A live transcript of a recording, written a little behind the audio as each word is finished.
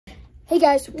Hey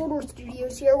guys, World War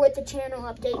Studios here with the channel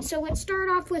update. So let's start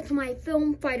off with my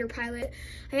film Fighter Pilot.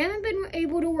 I haven't been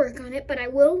able to work on it, but I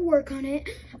will work on it.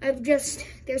 There's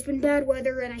been bad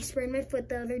weather and I sprained my foot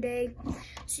the other day.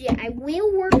 So yeah, I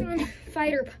will work on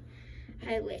Fighter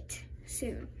Pilot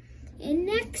soon. And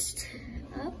next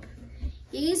up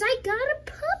is I got a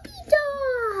puppy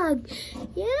dog.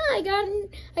 Yeah,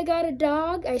 I got a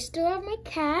dog. I still have my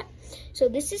cat. So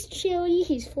this is Chili.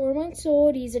 He's 4 months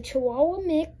old. He's a Chihuahua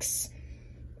mix.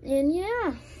 And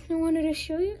yeah, I wanted to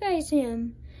show you guys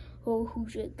him. Oh,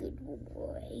 who's a good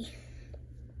boy.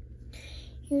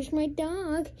 Here's my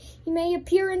dog. He may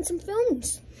appear in some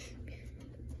films.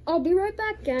 I'll be right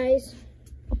back, guys.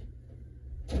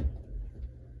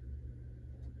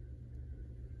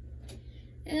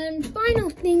 And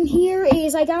final thing here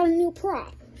is I got a new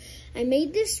prop. I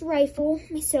made this rifle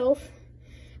myself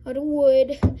out of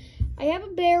wood. I have a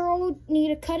barrel, need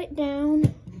to cut it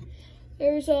down.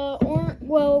 There's a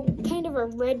kind of a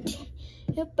red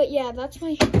tip, but yeah, that's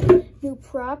my new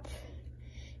prop.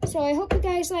 So I hope you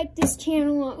guys like this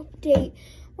channel update.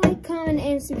 Like, comment,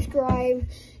 and subscribe.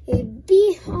 And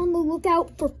be on the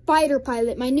lookout for Fighter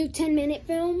Pilot, my new 10-minute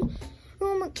film.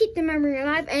 Keep the memory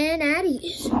alive and at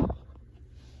ease.